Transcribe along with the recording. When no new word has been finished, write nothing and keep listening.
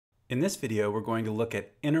In this video, we're going to look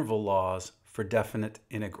at interval laws for definite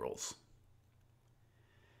integrals.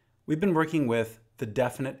 We've been working with the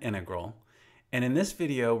definite integral, and in this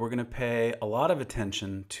video, we're going to pay a lot of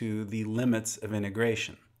attention to the limits of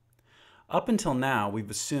integration. Up until now, we've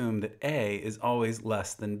assumed that a is always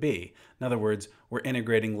less than b. In other words, we're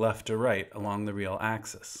integrating left to right along the real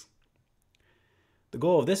axis. The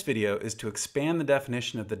goal of this video is to expand the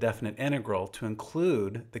definition of the definite integral to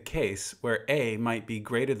include the case where a might be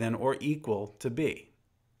greater than or equal to b.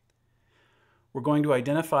 We're going to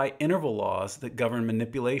identify interval laws that govern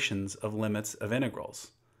manipulations of limits of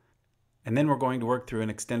integrals. And then we're going to work through an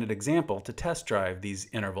extended example to test drive these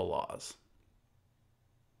interval laws.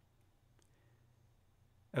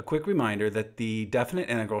 A quick reminder that the definite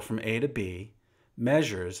integral from a to b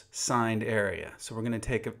measures signed area. So we're going to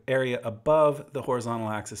take an area above the horizontal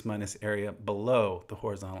axis minus area below the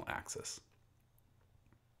horizontal axis.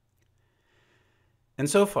 And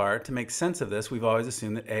so far, to make sense of this, we've always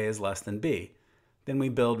assumed that a is less than b. Then we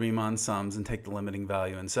build Riemann sums and take the limiting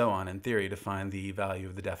value and so on in theory to find the value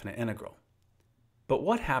of the definite integral. But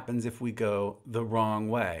what happens if we go the wrong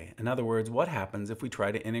way? In other words, what happens if we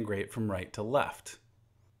try to integrate from right to left?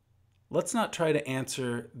 Let's not try to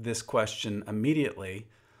answer this question immediately.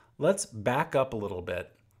 Let's back up a little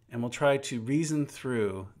bit and we'll try to reason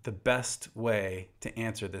through the best way to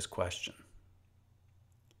answer this question.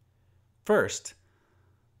 First,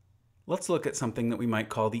 let's look at something that we might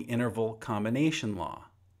call the interval combination law.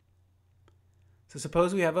 So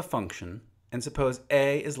suppose we have a function, and suppose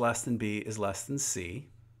a is less than b is less than c.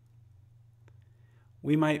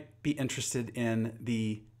 We might be interested in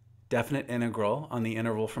the definite integral on the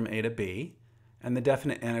interval from a to b, and the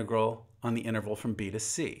definite integral on the interval from b to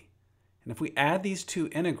c. And if we add these two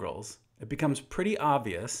integrals, it becomes pretty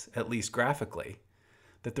obvious, at least graphically,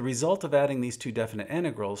 that the result of adding these two definite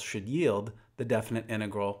integrals should yield the definite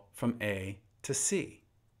integral from a to c.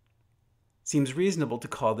 Seems reasonable to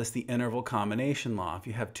call this the interval combination law. If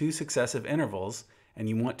you have two successive intervals and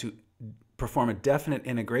you want to perform a definite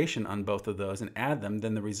integration on both of those and add them,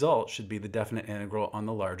 then the result should be the definite integral on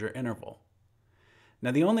the larger interval. Now,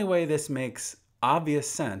 the only way this makes obvious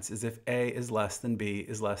sense is if a is less than b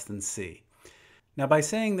is less than c. Now, by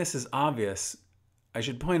saying this is obvious, I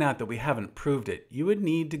should point out that we haven't proved it. You would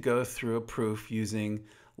need to go through a proof using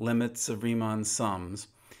limits of Riemann sums,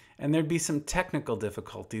 and there'd be some technical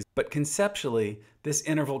difficulties, but conceptually, this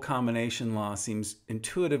interval combination law seems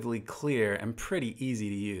intuitively clear and pretty easy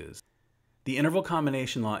to use. The interval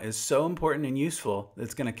combination law is so important and useful that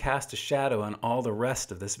it's going to cast a shadow on all the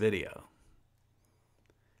rest of this video.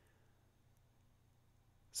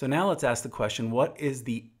 So now let's ask the question, what is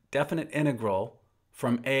the definite integral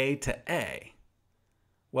from a to a?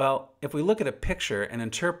 Well, if we look at a picture and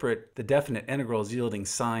interpret the definite integrals yielding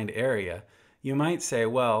signed area, you might say,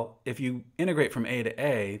 well, if you integrate from a to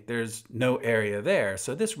a, there's no area there,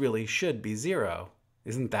 so this really should be 0.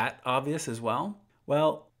 Isn't that obvious as well?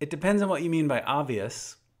 Well, it depends on what you mean by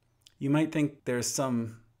obvious. You might think there's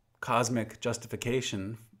some cosmic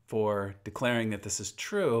justification for declaring that this is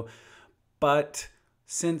true, but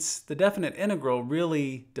since the definite integral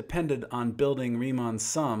really depended on building Riemann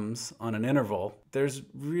sums on an interval, there's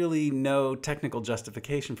really no technical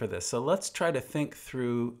justification for this. So let's try to think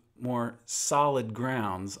through more solid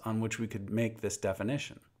grounds on which we could make this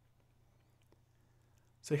definition.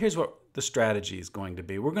 So here's what the strategy is going to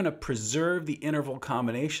be. We're going to preserve the interval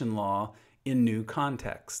combination law in new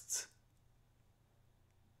contexts.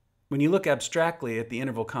 When you look abstractly at the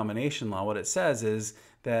interval combination law, what it says is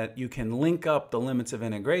that you can link up the limits of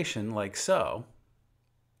integration like so.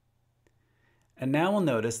 And now we'll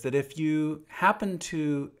notice that if you happen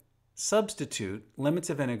to substitute limits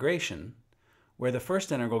of integration where the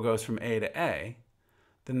first integral goes from a to a,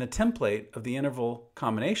 then the template of the interval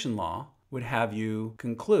combination law would have you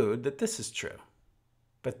conclude that this is true.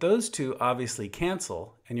 But those two obviously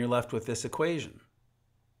cancel, and you're left with this equation.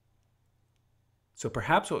 So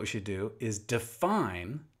perhaps what we should do is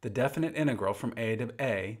define the definite integral from a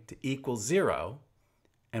to equal 0,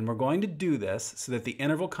 and we're going to do this so that the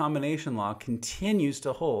interval combination law continues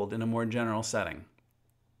to hold in a more general setting.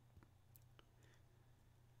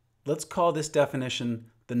 Let's call this definition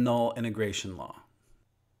the null integration law.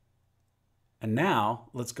 And now,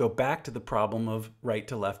 let's go back to the problem of right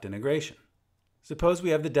to left integration. Suppose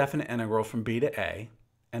we have the definite integral from b to a,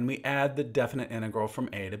 and we add the definite integral from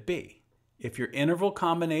a to b. If your interval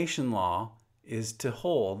combination law is to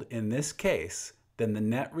hold in this case, then the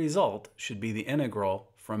net result should be the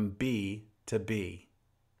integral from b to b.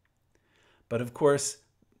 But of course,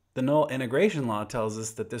 the null integration law tells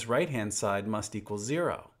us that this right-hand side must equal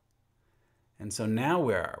 0. And so now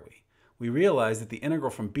where are we? we realize that the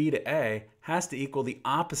integral from b to a has to equal the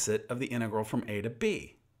opposite of the integral from a to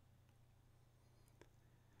b.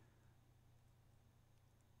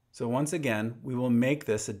 So once again, we will make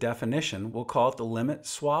this a definition. We'll call it the limit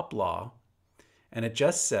swap law. And it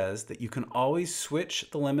just says that you can always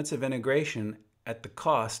switch the limits of integration at the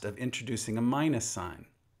cost of introducing a minus sign.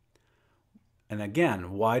 And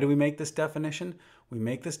again, why do we make this definition? We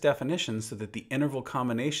make this definition so that the interval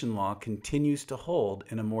combination law continues to hold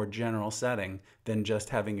in a more general setting than just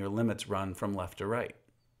having your limits run from left to right.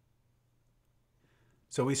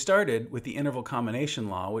 So we started with the interval combination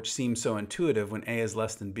law, which seems so intuitive when a is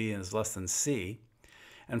less than b and is less than c.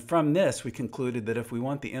 And from this, we concluded that if we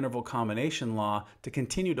want the interval combination law to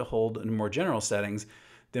continue to hold in more general settings,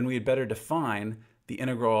 then we had better define the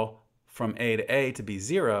integral from a to be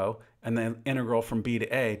 0, and the integral from b to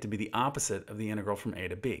a to be the opposite of the integral from a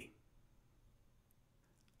to b.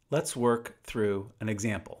 Let's work through an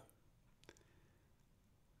example.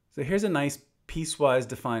 So here's a nice piecewise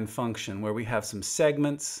defined function where we have some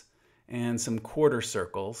segments and some quarter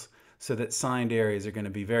circles so that signed areas are going to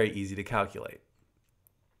be very easy to calculate.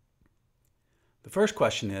 The first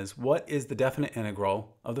question is, what is the definite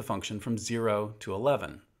integral of the function from 0 to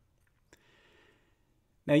 11?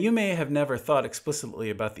 Now you may have never thought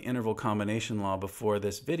explicitly about the interval combination law before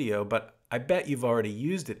this video, but I bet you've already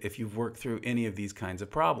used it if you've worked through any of these kinds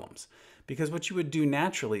of problems. Because what you would do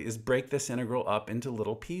naturally is break this integral up into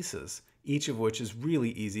little pieces, each of which is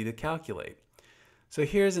really easy to calculate. So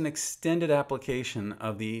here's an extended application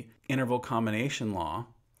of the interval combination law,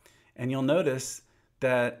 and you'll notice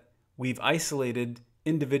that we've isolated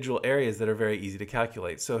individual areas that are very easy to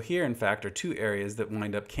calculate. So here, in fact, are two areas that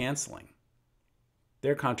wind up canceling.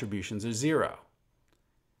 Their contributions are 0.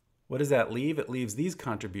 What does that leave? It leaves these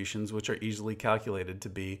contributions, which are easily calculated to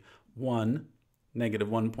be 1, negative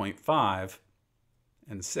 1.5,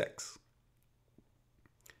 and 6.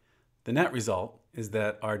 The net result is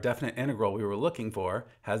that our definite integral we were looking for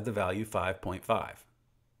has the value 5.5.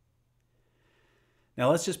 Now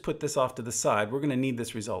let's just put this off to the side. We're going to need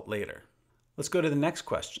this result later. Let's go to the next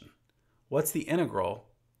question. What's the integral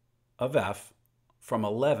of f from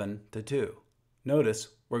 11 to 2? Notice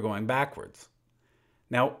we're going backwards.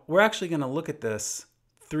 Now we're actually going to look at this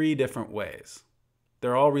 3 different ways.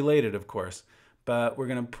 They're all related, of course, but we're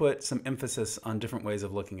going to put some emphasis on different ways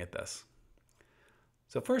of looking at this.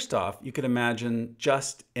 So first off, you could imagine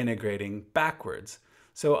just integrating backwards.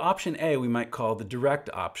 So option A we might call the direct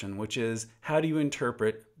option, which is how do you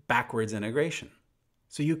interpret backwards integration?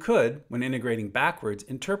 So you could, when integrating backwards,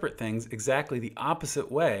 interpret things exactly the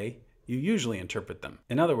opposite way you usually interpret them.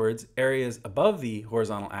 In other words, areas above the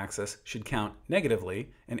horizontal axis should count negatively,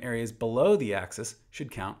 and areas below the axis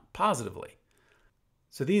should count positively.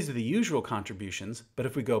 So these are the usual contributions, but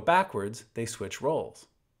if we go backwards, they switch roles.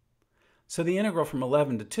 So the integral from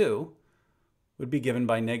 11 to 2 would be given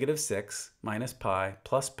by negative 6 minus pi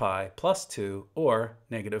plus 2, or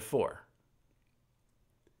negative 4.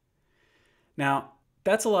 Now,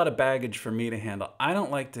 that's a lot of baggage for me to handle. I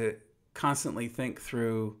don't like to constantly think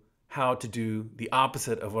through how to do the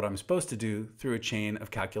opposite of what I'm supposed to do through a chain of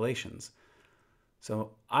calculations.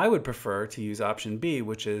 So I would prefer to use option B,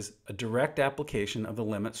 which is a direct application of the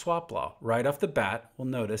limit swap law. Right off the bat, we'll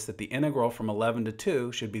notice that the integral from 11 to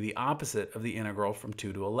 2 should be the opposite of the integral from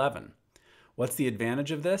 2 to 11. What's the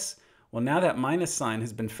advantage of this? Well, now that minus sign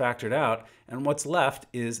has been factored out, and what's left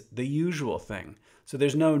is the usual thing. So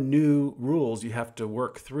there's no new rules you have to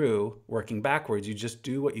work through working backwards. You just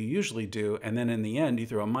do what you usually do, and then in the end, you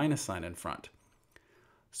throw a minus sign in front.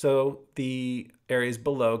 So the areas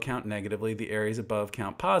below count negatively, the areas above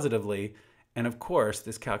count positively, and of course,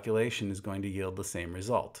 this calculation is going to yield the same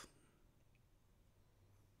result.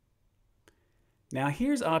 Now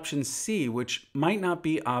here's option C, which might not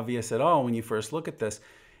be obvious at all when you first look at this,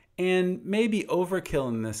 and maybe overkill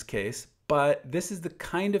in this case, but this is the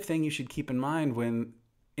kind of thing you should keep in mind when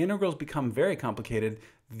integrals become very complicated.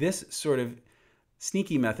 This sort of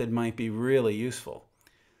sneaky method might be really useful.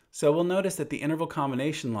 So we'll notice that the interval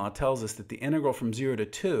combination law tells us that the integral from 0 to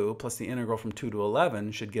 2 plus the integral from 2 to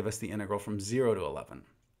 11 should give us the integral from 0 to 11.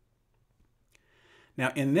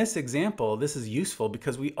 Now in this example, this is useful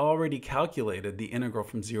because we already calculated the integral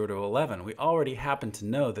from 0 to 11. We already happen to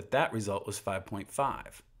know that that result was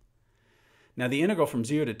 5.5. Now the integral from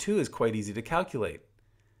 0 to 2 is quite easy to calculate.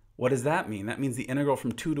 What does that mean? That means the integral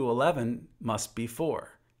from 2 to 11 must be 4.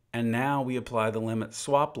 And now we apply the limit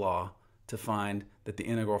swap law to find that the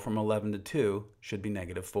integral from 11 to 2 should be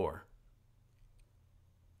negative 4.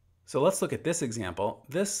 So let's look at this example.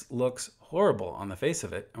 This looks horrible on the face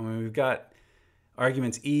of it. I mean, we've got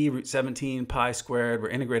arguments e, root 17, pi squared. We're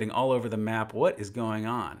integrating all over the map. What is going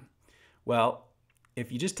on? Well, if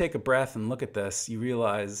you just take a breath and look at this, you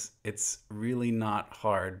realize it's really not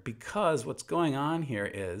hard, because what's going on here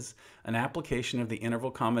is an application of the interval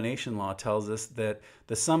combination law tells us that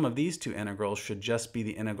the sum of these two integrals should just be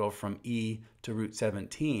the integral from e to root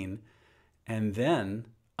 17, and then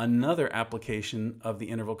another application of the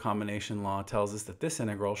interval combination law tells us that this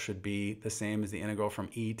integral should be the same as the integral from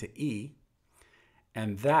e to e,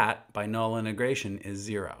 and that, by null integration, is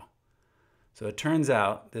 0. So it turns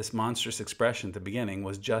out this monstrous expression at the beginning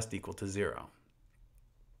was just equal to 0.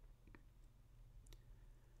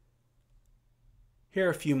 Here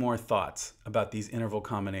are a few more thoughts about these interval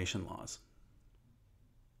combination laws.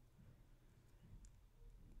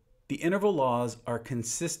 The interval laws are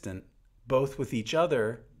consistent both with each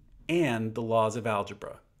other and the laws of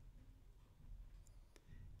algebra.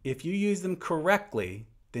 If you use them correctly,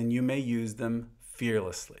 then you may use them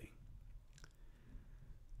fearlessly.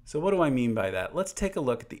 So what do I mean by that? Let's take a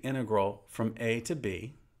look at the integral from a to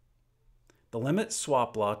b. The limit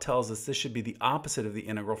swap law tells us this should be the opposite of the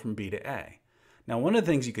integral from b to a. Now, one of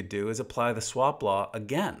the things you could do is apply the swap law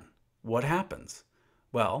again. What happens?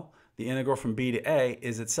 Well, the integral from b to a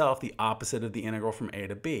is itself the opposite of the integral from a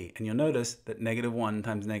to b. And you'll notice that -1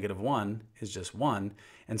 times -1 is just 1.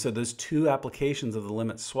 And so those two applications of the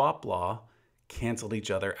limit swap law canceled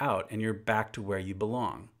each other out, and you're back to where you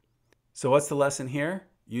belong. So what's the lesson here?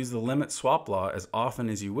 Use the limit swap law as often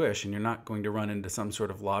as you wish, and you're not going to run into some sort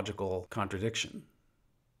of logical contradiction.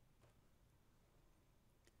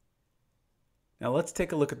 Now let's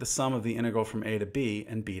take a look at the sum of the integral from a to b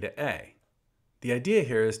and b to a. The idea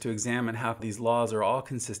here is to examine how these laws are all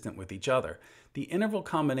consistent with each other. The interval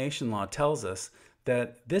combination law tells us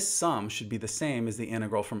that this sum should be the same as the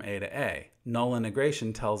integral from a to a. Null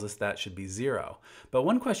integration tells us that should be 0. But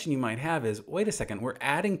one question you might have is, wait a second, we're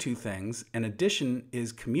adding two things and addition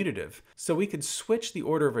is commutative. So we could switch the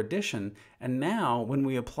order of addition, and now when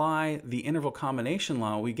we apply the interval combination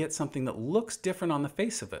law, we get something that looks different on the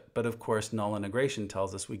face of it. But of course, null integration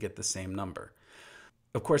tells us we get the same number.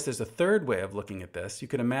 Of course, there's a third way of looking at this. You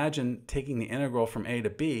could imagine taking the integral from a to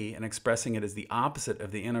b and expressing it as the opposite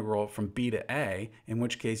of the integral from b to a, in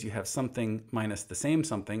which case you have something minus the same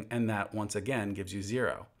something, and that once again gives you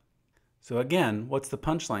 0. So again, what's the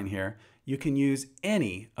punchline here? You can use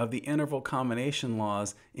any of the interval combination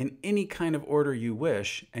laws in any kind of order you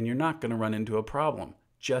wish, and you're not going to run into a problem.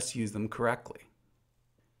 Just use them correctly.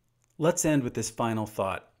 Let's end with this final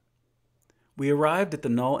thought. We arrived at the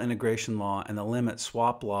null integration law and the limit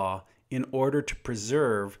swap law in order to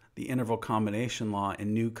preserve the interval combination law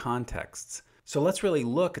in new contexts. So let's really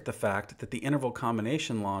look at the fact that the interval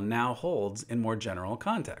combination law now holds in more general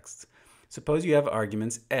contexts. Suppose you have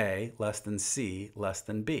arguments a less than c less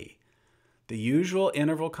than b. The usual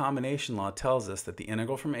interval combination law tells us that the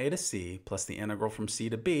integral from a to c plus the integral from c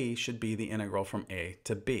to b should be the integral from a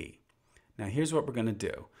to b. Now here's what we're going to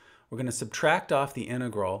do. We're going to subtract off the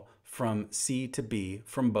integral from c to b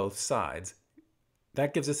from both sides.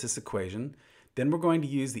 That gives us this equation. Then we're going to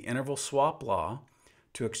use the interval swap law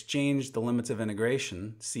to exchange the limits of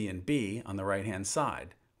integration, c and b, on the right-hand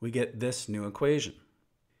side. We get this new equation.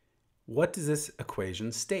 What does this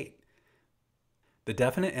equation state? The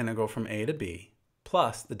definite integral from a to b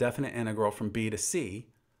plus the definite integral from b to c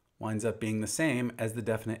winds up being the same as the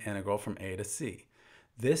definite integral from a to c.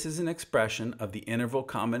 This is an expression of the interval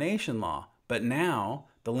combination law, but now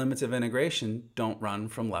the limits of integration don't run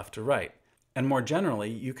from left to right. And more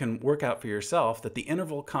generally, you can work out for yourself that the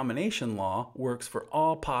interval combination law works for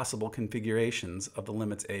all possible configurations of the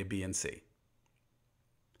limits a, b, and c.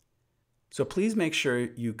 So please make sure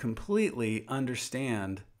you completely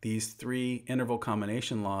understand these three interval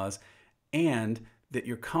combination laws and that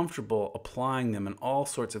you're comfortable applying them in all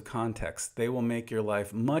sorts of contexts. They will make your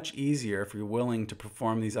life much easier if you're willing to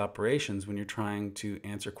perform these operations when you're trying to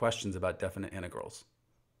answer questions about definite integrals.